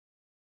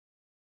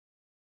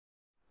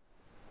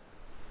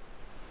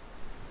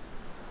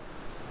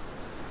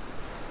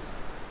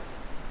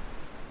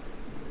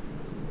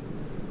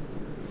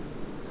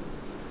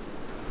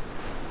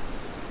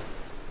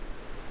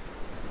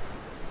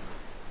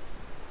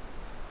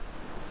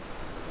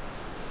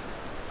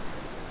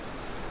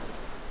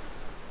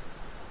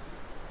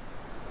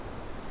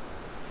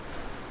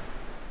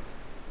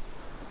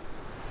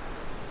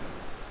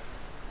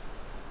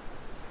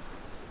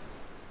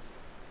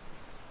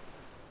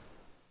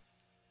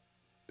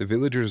The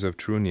villagers of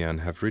Trunyan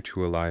have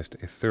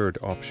ritualized a third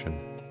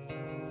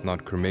option.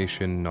 Not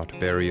cremation, not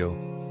burial.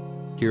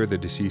 Here the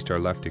deceased are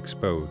left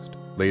exposed,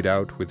 laid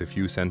out with a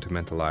few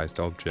sentimentalized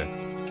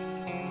objects.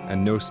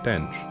 And no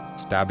stench,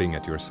 stabbing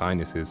at your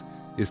sinuses,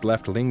 is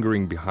left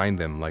lingering behind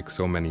them like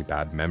so many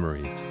bad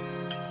memories,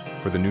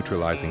 for the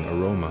neutralizing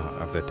aroma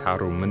of the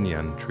taro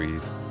munyan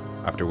trees,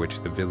 after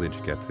which the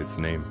village gets its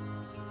name.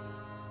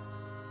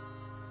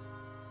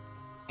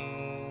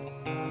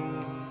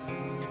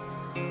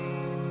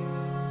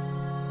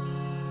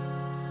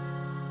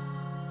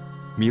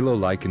 Milo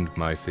likened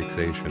my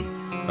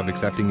fixation of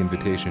accepting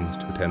invitations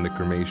to attend the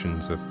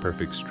cremations of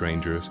perfect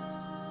strangers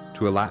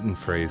to a Latin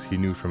phrase he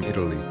knew from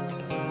Italy,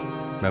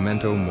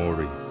 Memento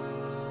Mori,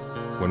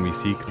 when we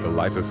seek the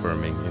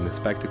life-affirming in the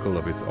spectacle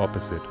of its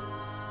opposite,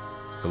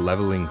 the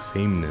leveling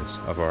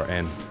sameness of our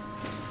end.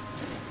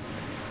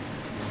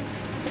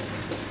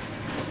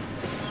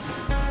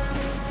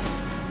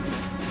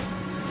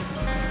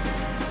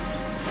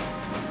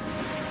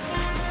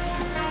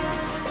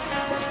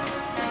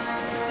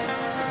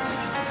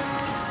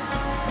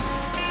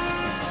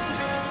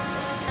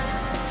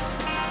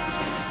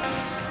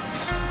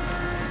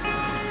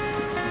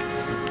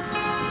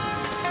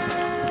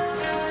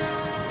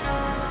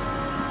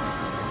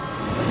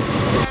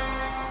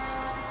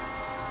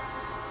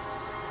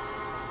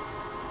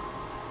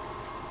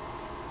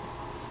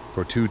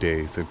 For 2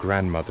 days, a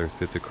grandmother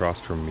sits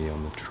across from me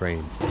on the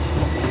train.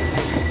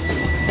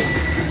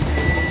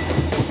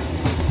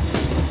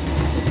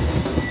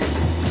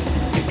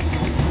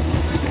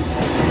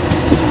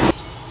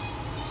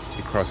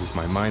 It crosses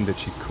my mind that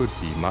she could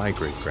be my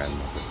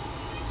great-grandmother,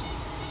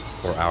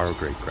 or our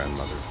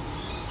great-grandmother.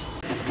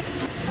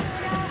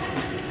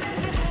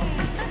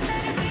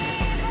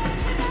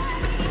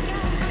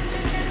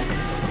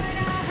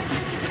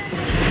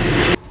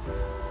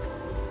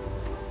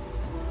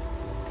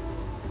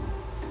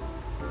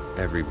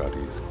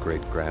 Everybody's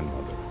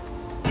great-grandmother.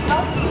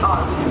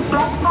 On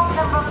platform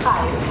number 5,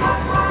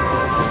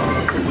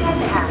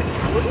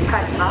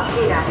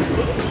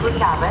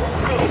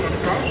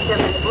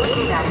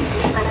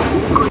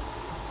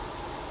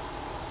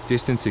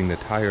 Distancing the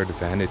tired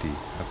vanity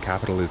of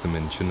capitalism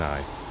in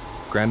Chennai,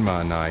 Grandma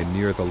and I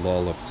near the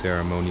lull of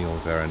ceremonial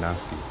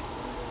Varanasi.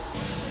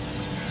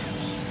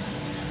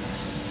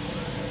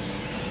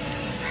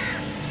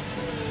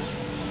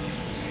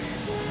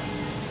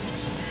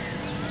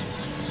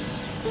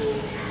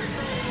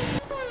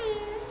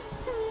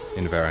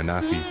 In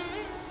Varanasi,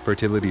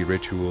 fertility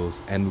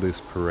rituals,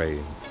 endless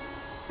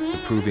parades, the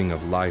proving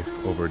of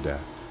life over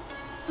death.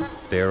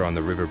 There on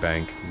the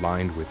riverbank,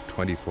 lined with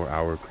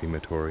 24-hour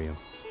crematoriums.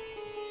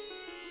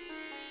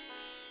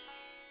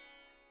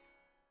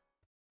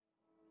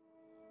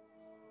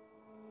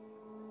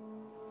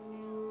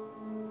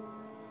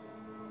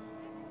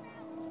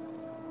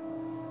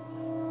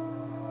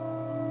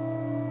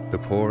 The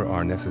poor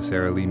are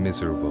necessarily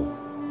miserable.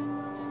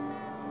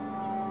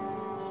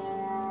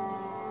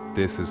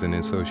 This is an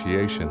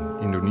association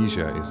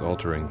Indonesia is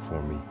altering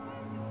for me.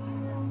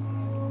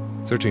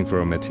 Searching for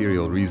a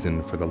material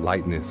reason for the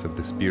lightness of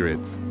the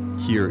spirits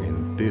here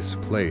in this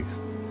place.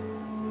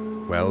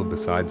 Well,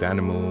 besides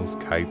animals,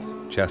 kites,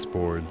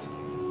 chessboards,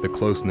 the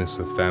closeness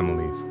of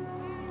families,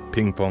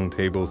 ping-pong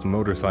tables,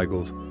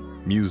 motorcycles,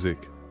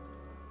 music.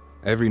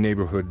 Every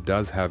neighborhood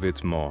does have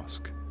its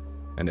mosque,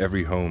 and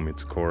every home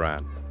its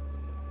Quran.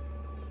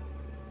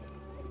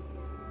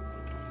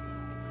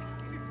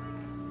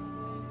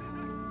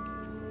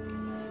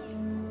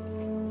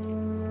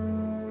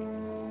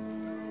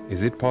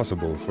 Is it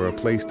possible for a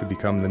place to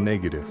become the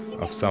negative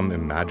of some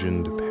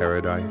imagined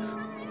paradise?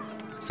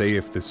 Say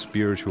if the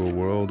spiritual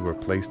world were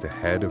placed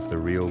ahead of the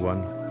real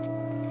one?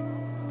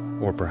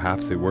 Or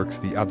perhaps it works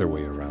the other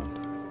way around.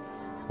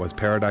 Was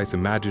paradise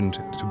imagined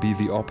to be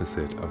the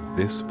opposite of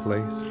this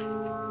place?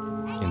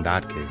 In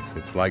that case,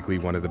 it's likely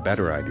one of the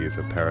better ideas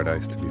of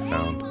paradise to be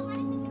found.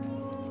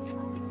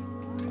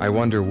 I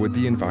wonder, would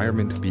the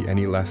environment be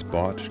any less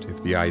botched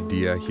if the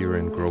idea here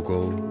in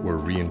Grogol were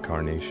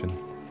reincarnation?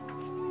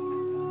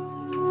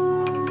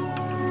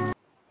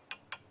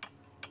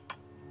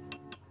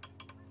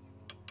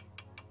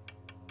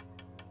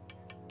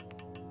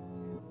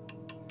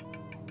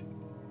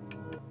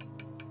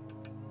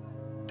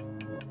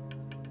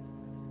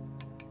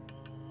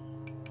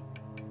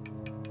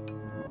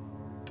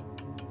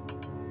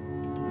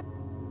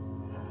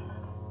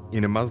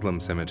 In a Muslim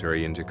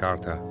cemetery in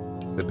Jakarta,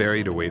 the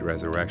buried await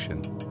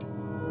resurrection.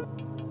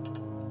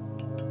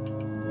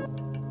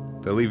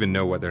 They'll even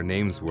know what their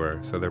names were,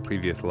 so their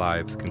previous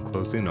lives can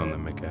close in on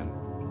them again.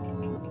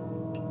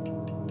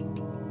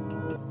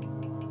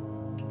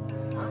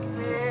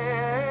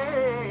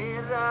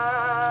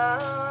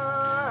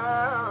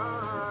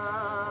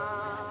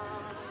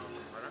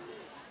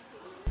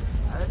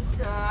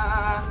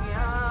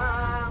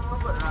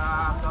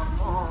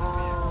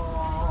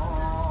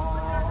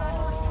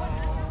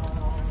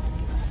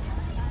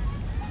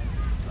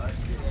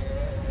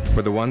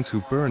 For the ones who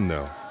burn,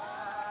 though,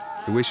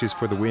 the wish is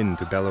for the wind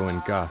to bellow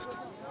and gust,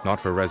 not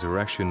for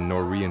resurrection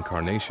nor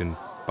reincarnation,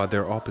 but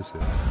their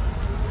opposite.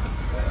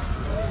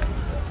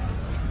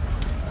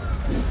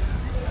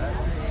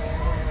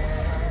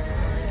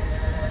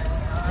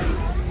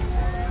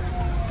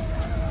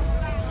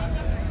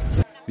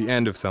 the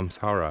end of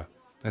samsara,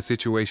 a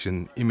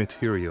situation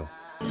immaterial.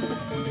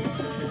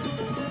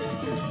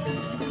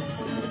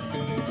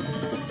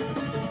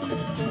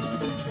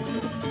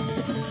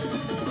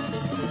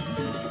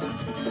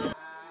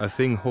 A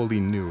thing wholly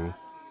new,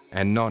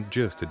 and not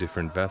just a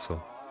different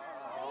vessel.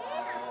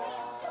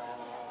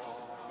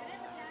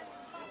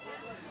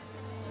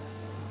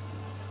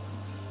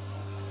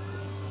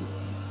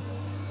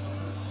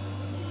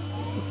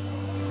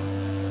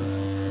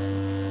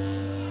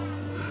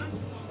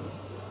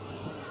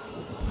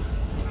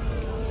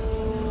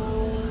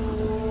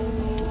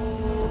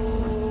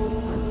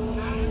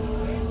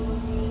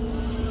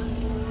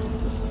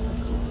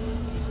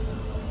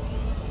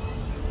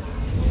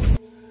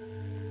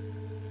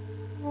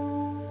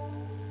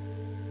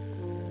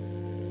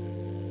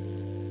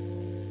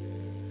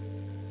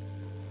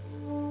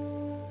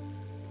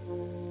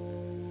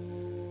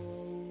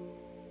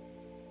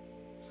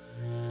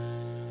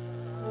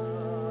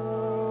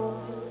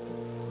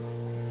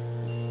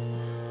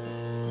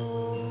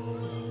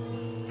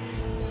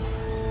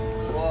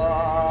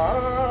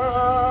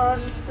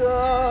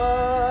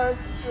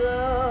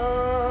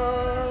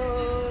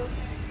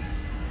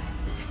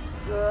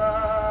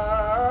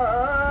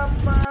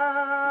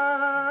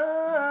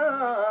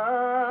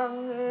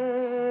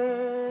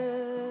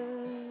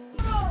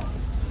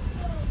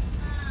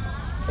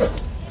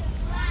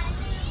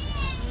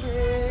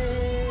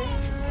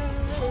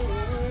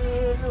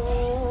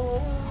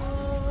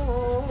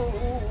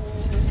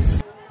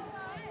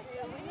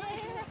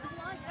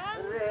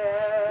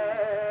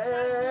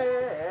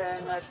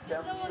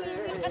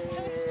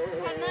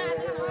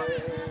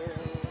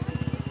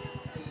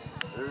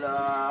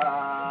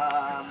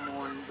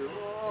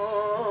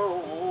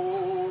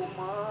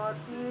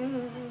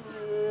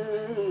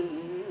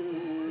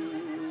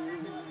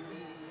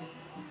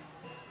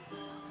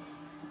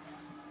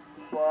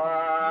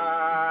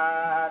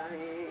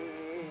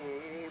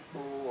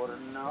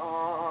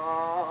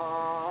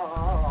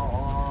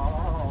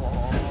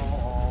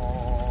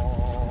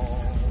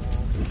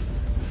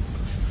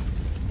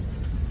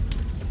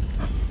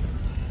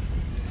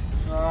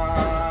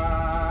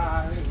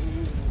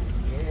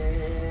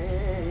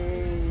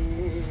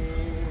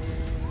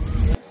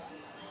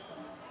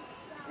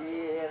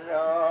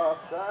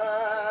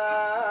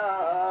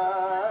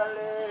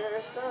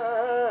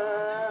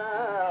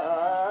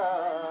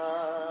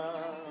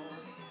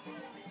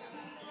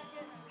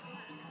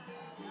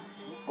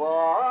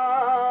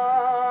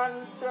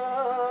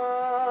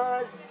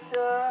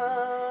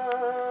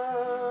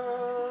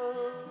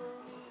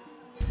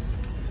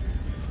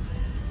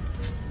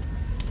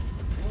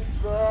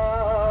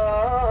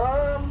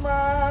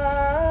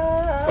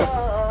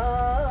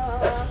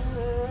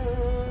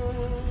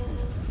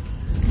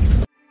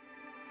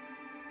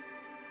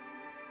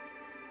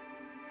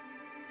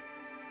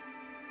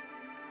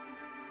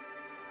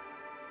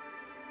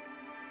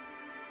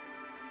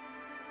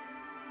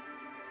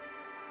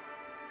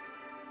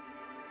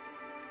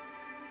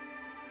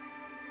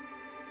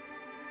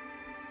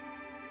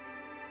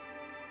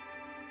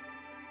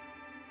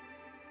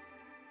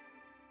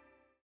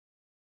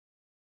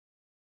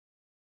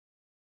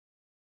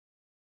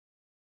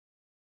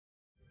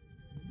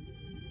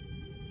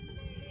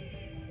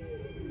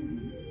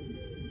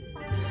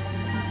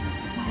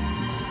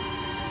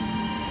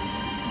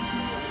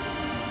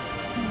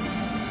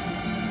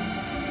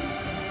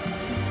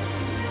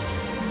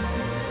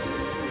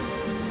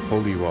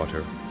 Holy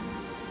water,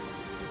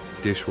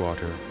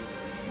 dishwater,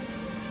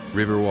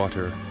 river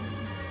water,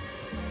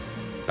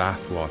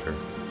 bath water,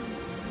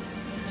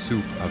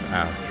 soup of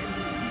ash.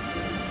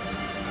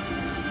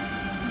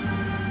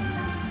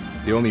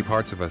 The only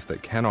parts of us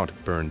that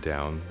cannot burn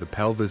down, the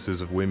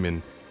pelvises of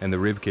women and the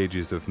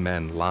ribcages of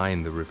men,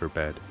 line the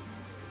riverbed.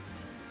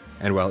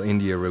 And while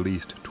India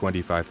released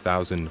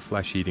 25,000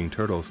 flesh-eating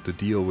turtles to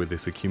deal with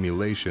this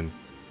accumulation,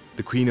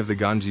 the Queen of the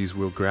Ganges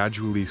will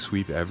gradually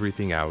sweep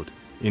everything out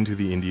into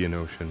the Indian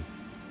Ocean,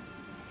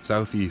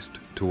 southeast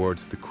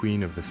towards the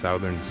Queen of the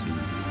Southern Seas.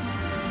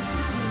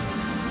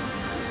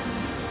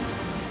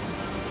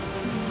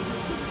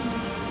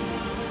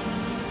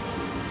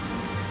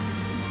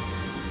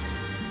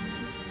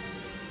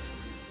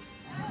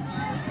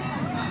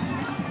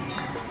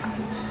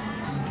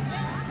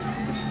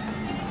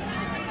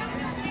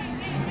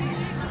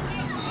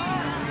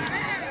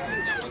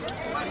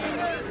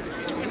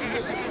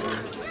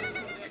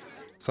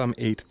 Some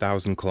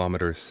 8,000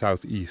 kilometers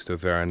southeast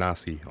of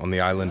Varanasi, on the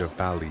island of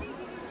Bali,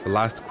 the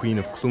last queen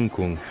of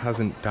Klungkung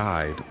hasn't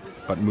died,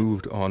 but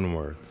moved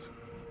onwards.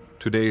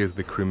 Today is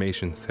the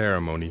cremation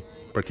ceremony,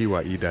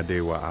 Pratiwa Ida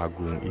Dewa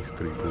Agung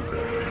Istri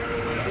Putra.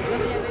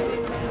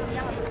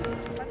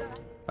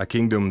 A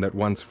kingdom that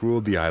once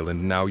ruled the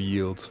island now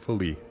yields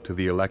fully to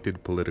the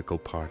elected political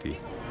party.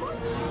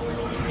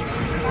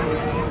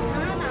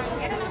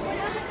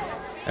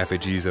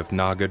 Effigies of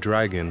Naga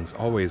dragons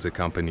always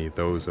accompany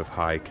those of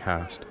high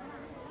caste,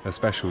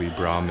 especially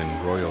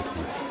Brahmin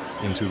royalty,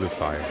 into the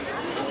fire.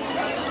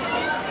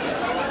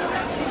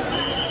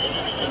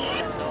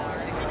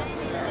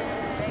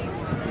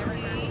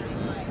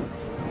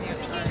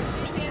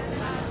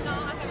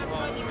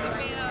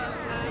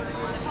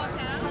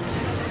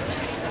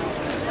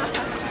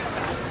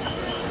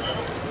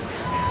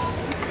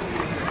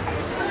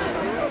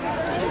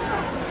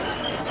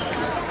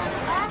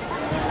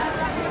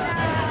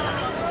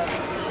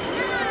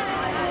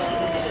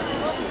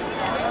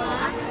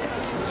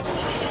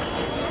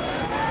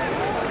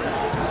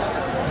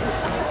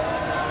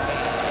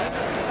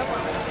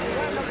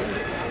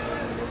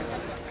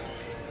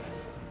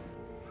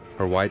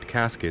 Her white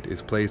casket is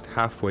placed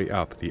halfway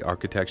up the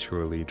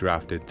architecturally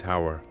drafted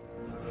tower.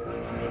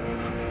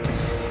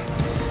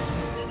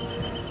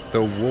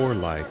 Though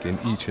warlike in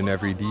each and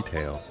every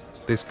detail,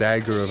 this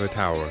dagger of a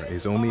tower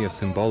is only a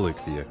symbolic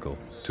vehicle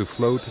to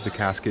float the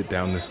casket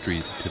down the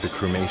street to the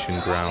cremation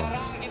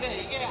grounds.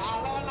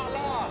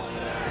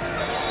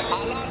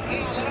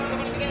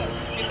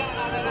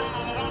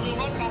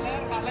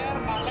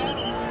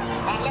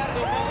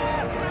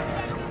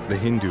 The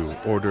Hindu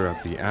Order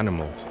of the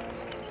Animals,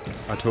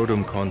 a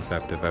totem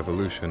concept of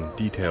evolution,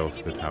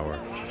 details the tower,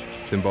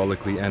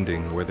 symbolically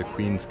ending where the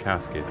queen's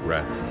casket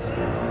rests.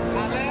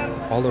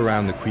 All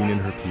around the queen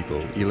and her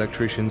people,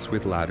 electricians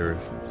with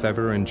ladders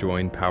sever and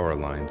join power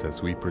lines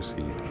as we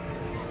proceed.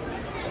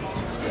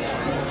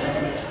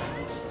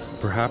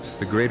 Perhaps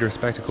the greater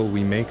spectacle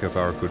we make of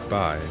our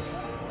goodbyes,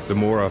 the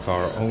more of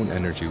our own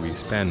energy we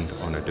spend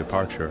on a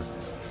departure,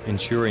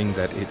 ensuring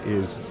that it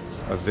is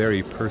a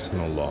very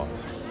personal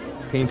loss,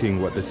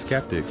 painting what the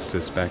skeptics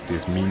suspect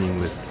is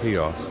meaningless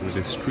chaos with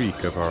a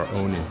streak of our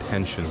own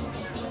intention,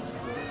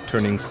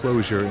 turning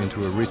closure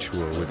into a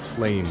ritual with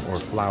flame or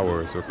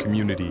flowers or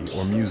community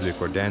or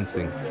music or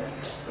dancing.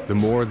 The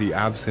more the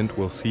absent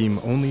will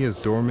seem only as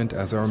dormant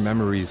as our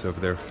memories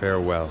of their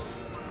farewell,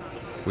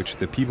 which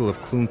the people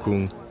of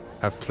Klungkung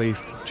have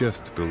placed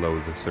just below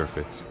the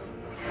surface.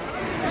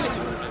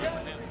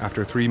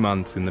 After 3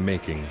 months in the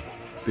making,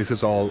 this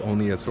is all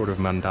only a sort of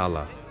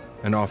mandala,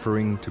 an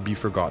offering to be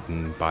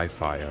forgotten by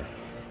fire,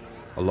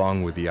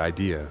 along with the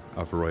idea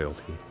of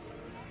royalty.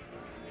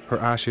 Her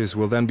ashes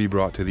will then be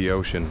brought to the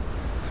ocean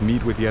to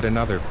meet with yet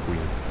another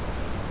queen,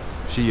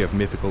 she of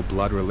mythical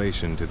blood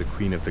relation to the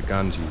queen of the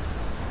Ganges,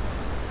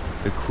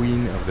 the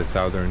queen of the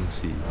southern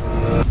seas.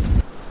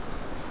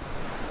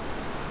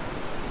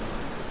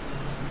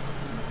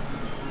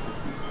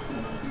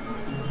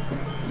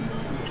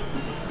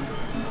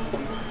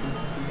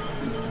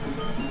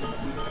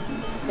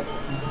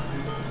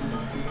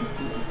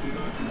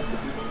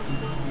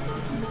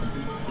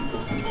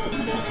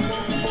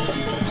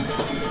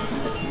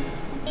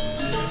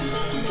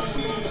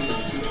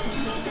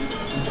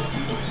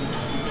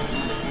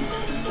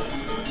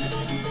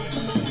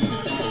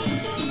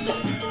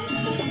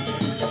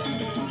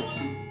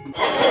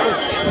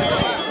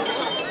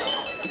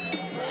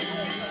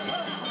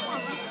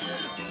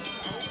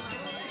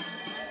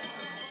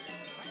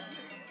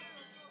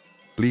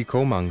 Lee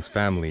Komang's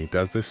family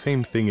does the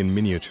same thing in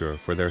miniature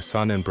for their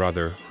son and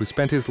brother who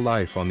spent his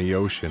life on the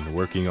ocean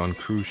working on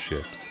cruise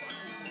ships.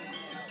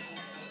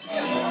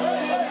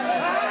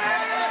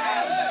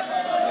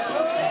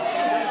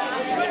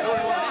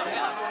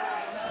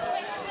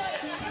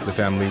 The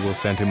family will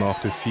send him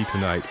off to sea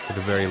tonight for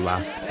the very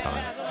last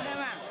time.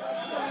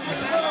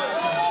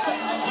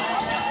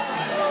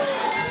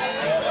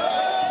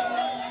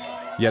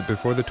 Yet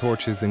before the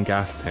torches and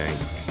gas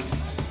tanks,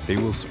 they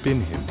will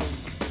spin him.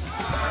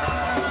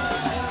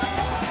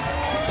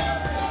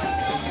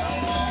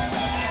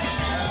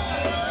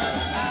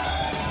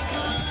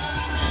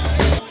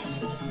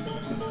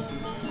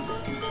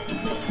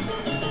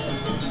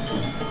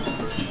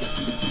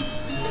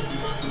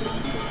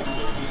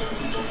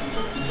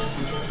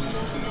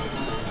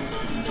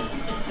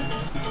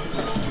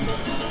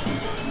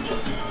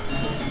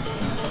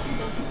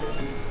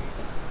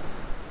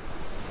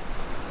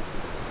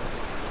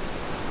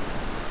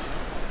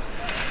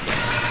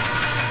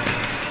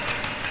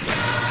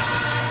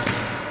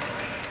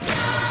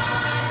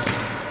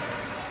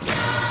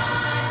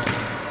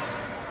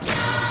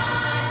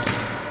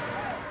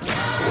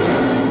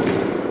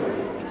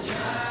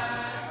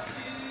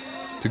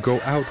 To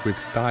go out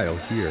with style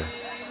here,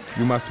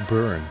 you must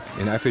burn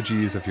in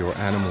effigies of your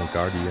animal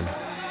guardian,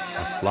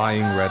 a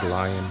flying red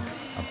lion,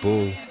 a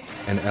bull,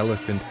 an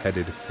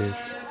elephant-headed fish,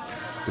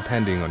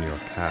 depending on your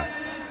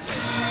caste.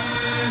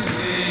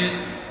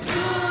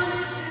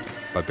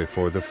 But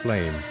before the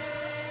flame,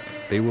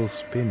 they will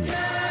spin you.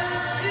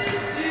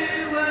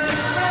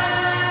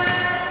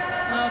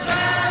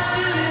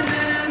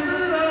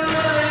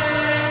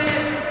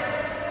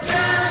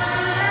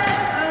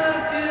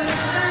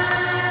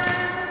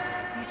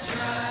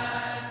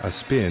 A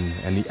spin,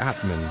 and the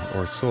Atman,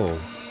 or soul,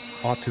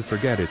 ought to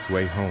forget its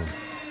way home.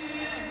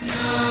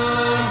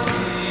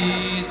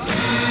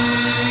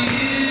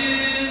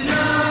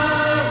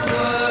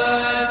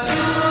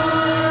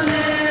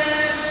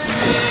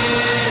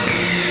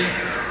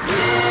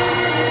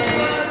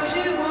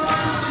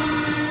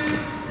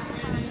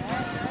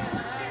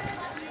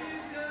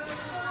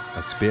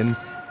 A spin,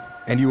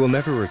 and you will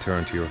never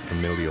return to your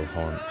familial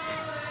haunts.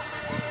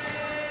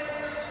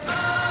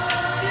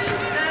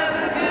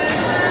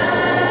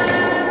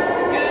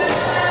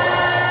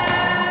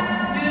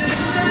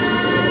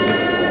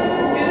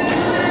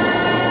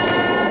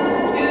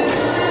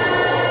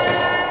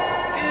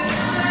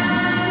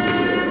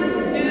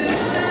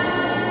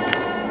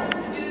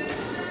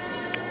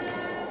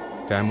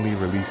 Family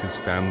releases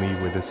family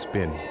with a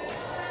spin,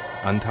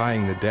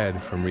 untying the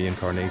dead from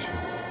reincarnation,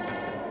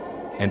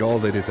 and all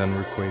that is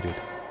unrequited,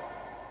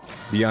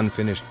 the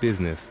unfinished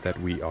business that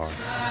we are.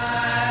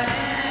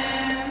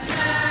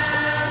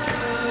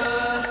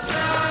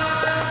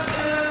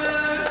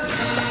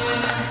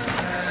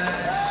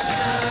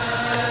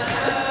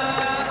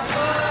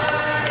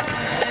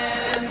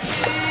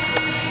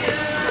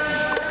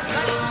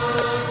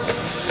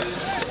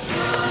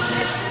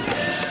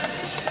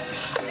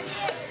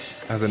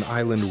 as an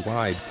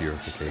island-wide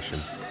purification.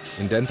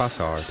 In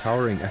Denpasar,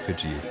 towering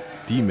effigies,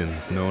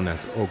 demons known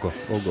as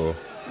Ogo,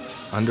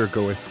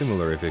 undergo a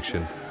similar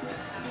eviction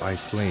by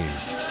flame.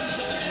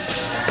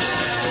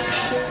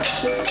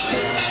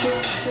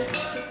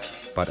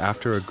 But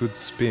after a good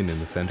spin in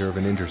the center of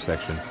an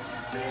intersection,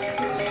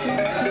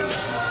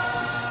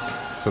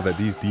 so that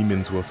these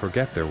demons will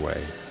forget their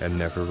way and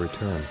never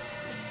return.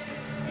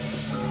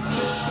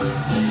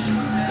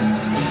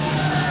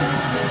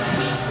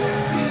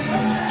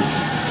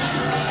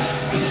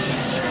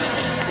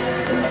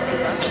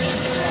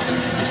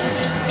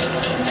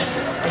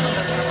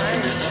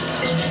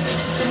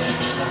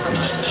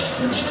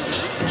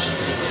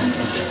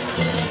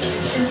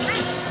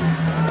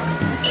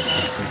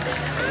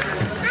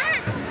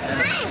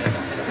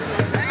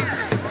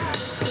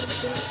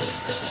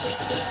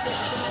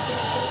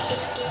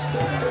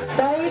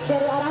 Baik,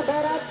 dari arah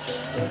barat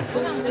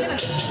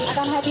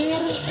akan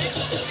hadir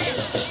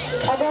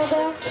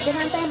ogo-ogo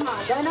dengan tema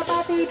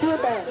Ganapati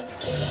Dute.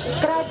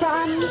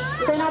 Kerajaan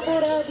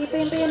Senapura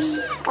dipimpin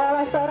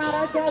oleh seorang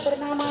raja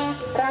bernama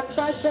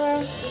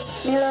Raksasa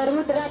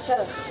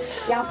Nilarudraka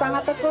yang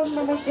sangat tekun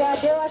memuja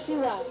Dewa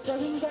Siwa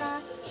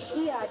sehingga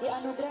ia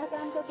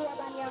dianugerahkan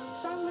kekuatan yang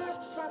sangat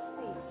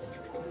sakti.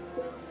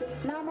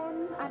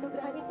 Namun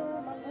anugerah itu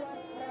membuat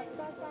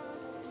Raksasa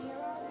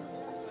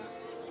Nilarudraka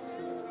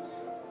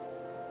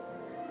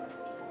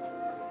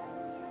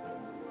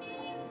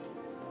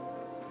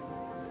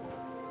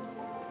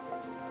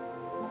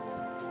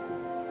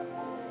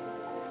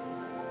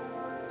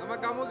Nama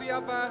kamu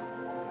siapa?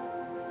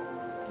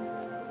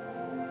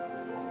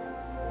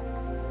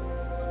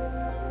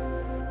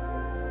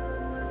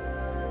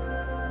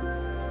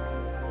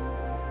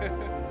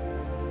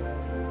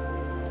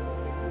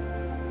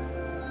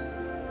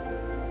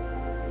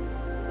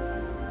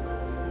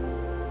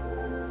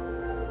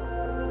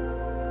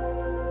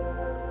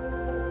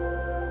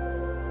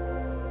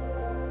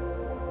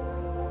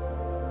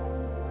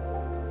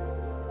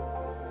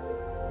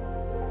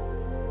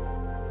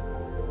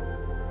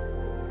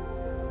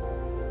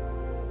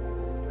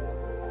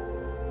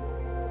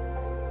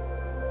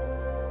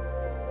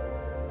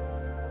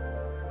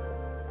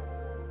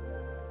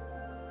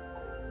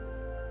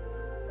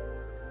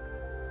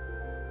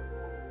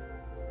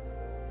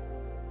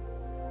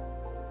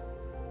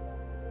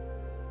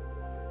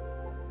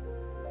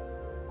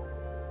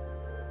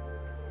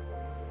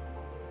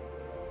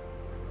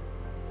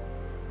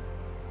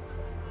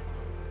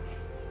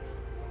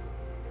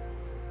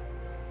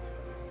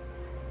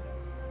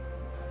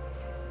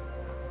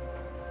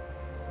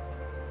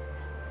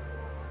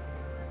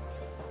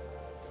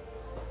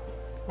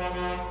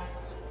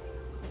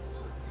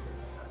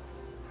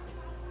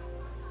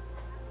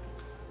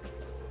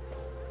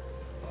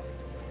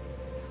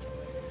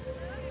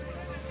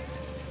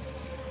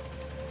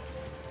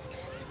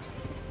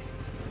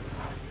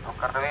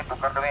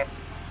 Tukar duit.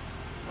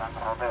 Yang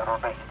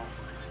robek itu.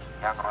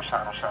 Yang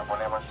rusak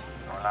boleh mas.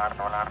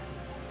 Dolar.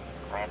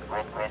 Wait.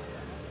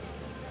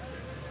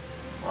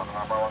 Uang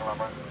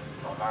lama.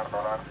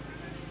 Dolar.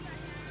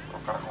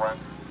 Tukar uang.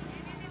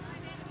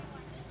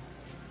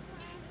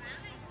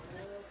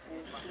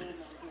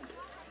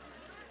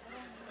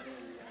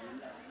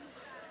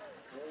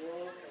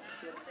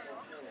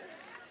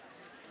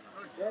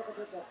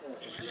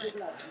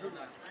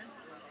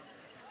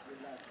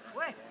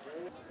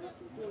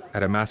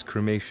 At a mass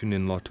cremation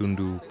in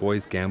Lotundu,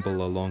 boys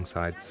gamble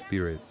alongside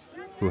spirits,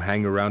 who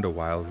hang around a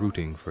while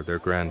rooting for their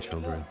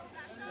grandchildren.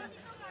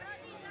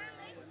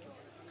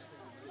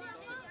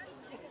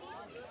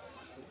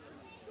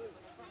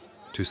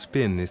 To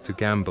spin is to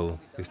gamble,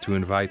 is to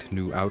invite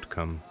new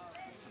outcomes.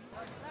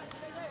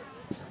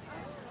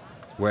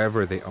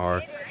 Wherever they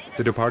are,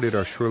 the departed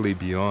are surely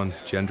beyond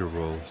gender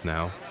roles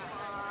now.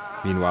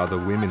 Meanwhile, the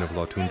women of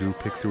Lotundu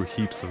pick through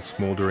heaps of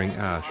smoldering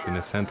ash in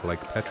a scent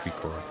like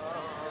petrichor.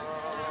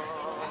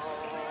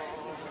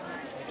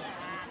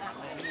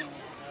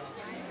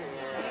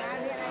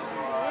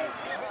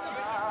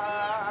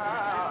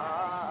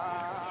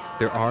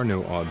 There are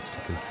no odds to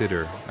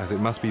consider, as it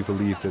must be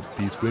believed that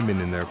these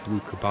women in their blue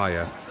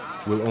kabaya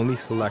will only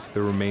select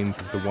the remains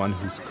of the one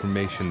whose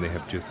cremation they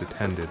have just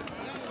attended,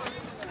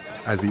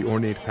 as the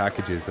ornate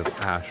packages of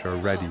ash are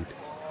readied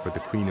for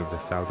the Queen of the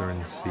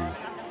Southern Sea.